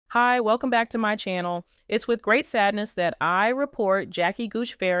Hi, welcome back to my channel. It's with great sadness that I report Jackie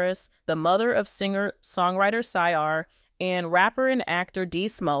Gooch Ferris, the mother of singer-songwriter SiR and rapper and actor D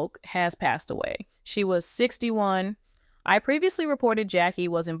Smoke, has passed away. She was 61. I previously reported Jackie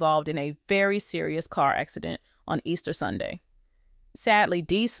was involved in a very serious car accident on Easter Sunday. Sadly,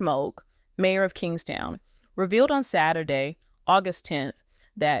 D Smoke, mayor of Kingstown, revealed on Saturday, August 10th,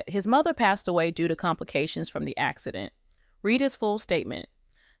 that his mother passed away due to complications from the accident. Read his full statement.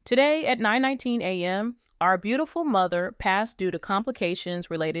 Today at 9:19 a.m., our beautiful mother passed due to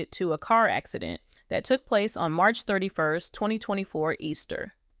complications related to a car accident that took place on March 31st, 2024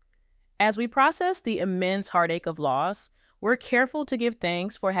 Easter. As we process the immense heartache of loss, we're careful to give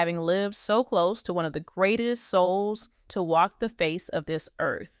thanks for having lived so close to one of the greatest souls to walk the face of this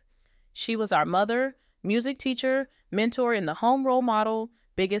earth. She was our mother, music teacher, mentor in the home role model,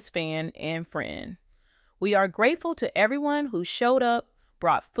 biggest fan, and friend. We are grateful to everyone who showed up,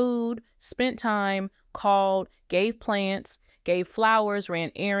 brought food, spent time, called, gave plants, gave flowers,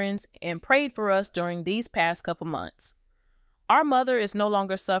 ran errands, and prayed for us during these past couple months. Our mother is no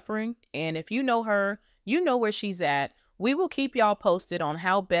longer suffering, and if you know her, you know where she's at. We will keep y'all posted on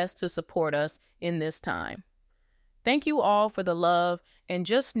how best to support us in this time. Thank you all for the love, and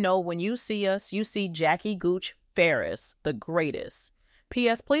just know when you see us, you see Jackie Gooch Ferris, the greatest.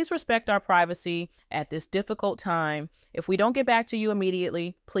 P.S. Please respect our privacy at this difficult time. If we don't get back to you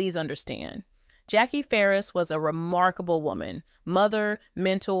immediately, please understand. Jackie Ferris was a remarkable woman, mother,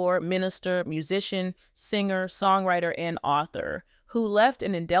 mentor, minister, musician, singer, songwriter, and author who left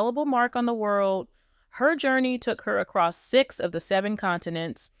an indelible mark on the world. Her journey took her across 6 of the 7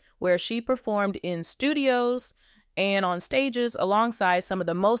 continents, where she performed in studios and on stages alongside some of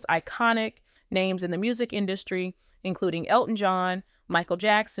the most iconic names in the music industry, including Elton John, Michael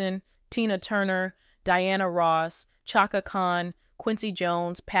Jackson, Tina Turner, Diana Ross, Chaka Khan, Quincy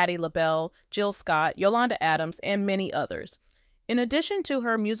Jones, Patti LaBelle, Jill Scott, Yolanda Adams, and many others. In addition to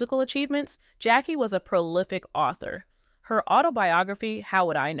her musical achievements, Jackie was a prolific author. Her autobiography, How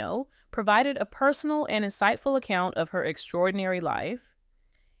Would I Know?, provided a personal and insightful account of her extraordinary life.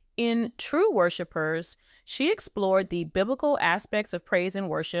 In True Worshippers, she explored the biblical aspects of praise and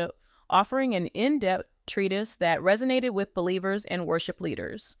worship, offering an in-depth treatise that resonated with believers and worship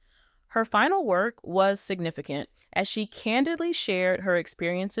leaders. Her final work was significant as she candidly shared her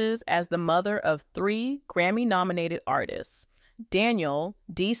experiences as the mother of 3 Grammy-nominated artists, Daniel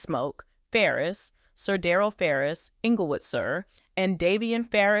D. Smoke Ferris, Sir Darrell Ferris, Inglewood Sir, and Davian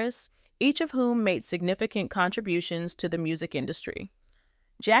Ferris, each of whom made significant contributions to the music industry.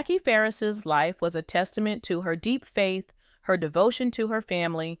 Jackie Ferris's life was a testament to her deep faith, her devotion to her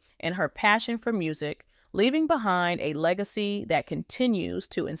family, and her passion for music, leaving behind a legacy that continues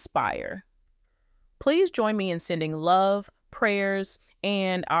to inspire. Please join me in sending love, prayers,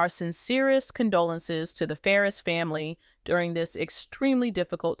 and our sincerest condolences to the Ferris family during this extremely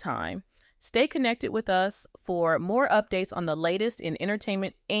difficult time. Stay connected with us for more updates on the latest in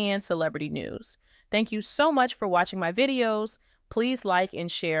entertainment and celebrity news. Thank you so much for watching my videos. Please like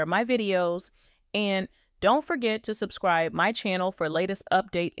and share my videos, and don't forget to subscribe my channel for latest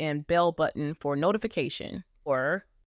update and bell button for notification. Or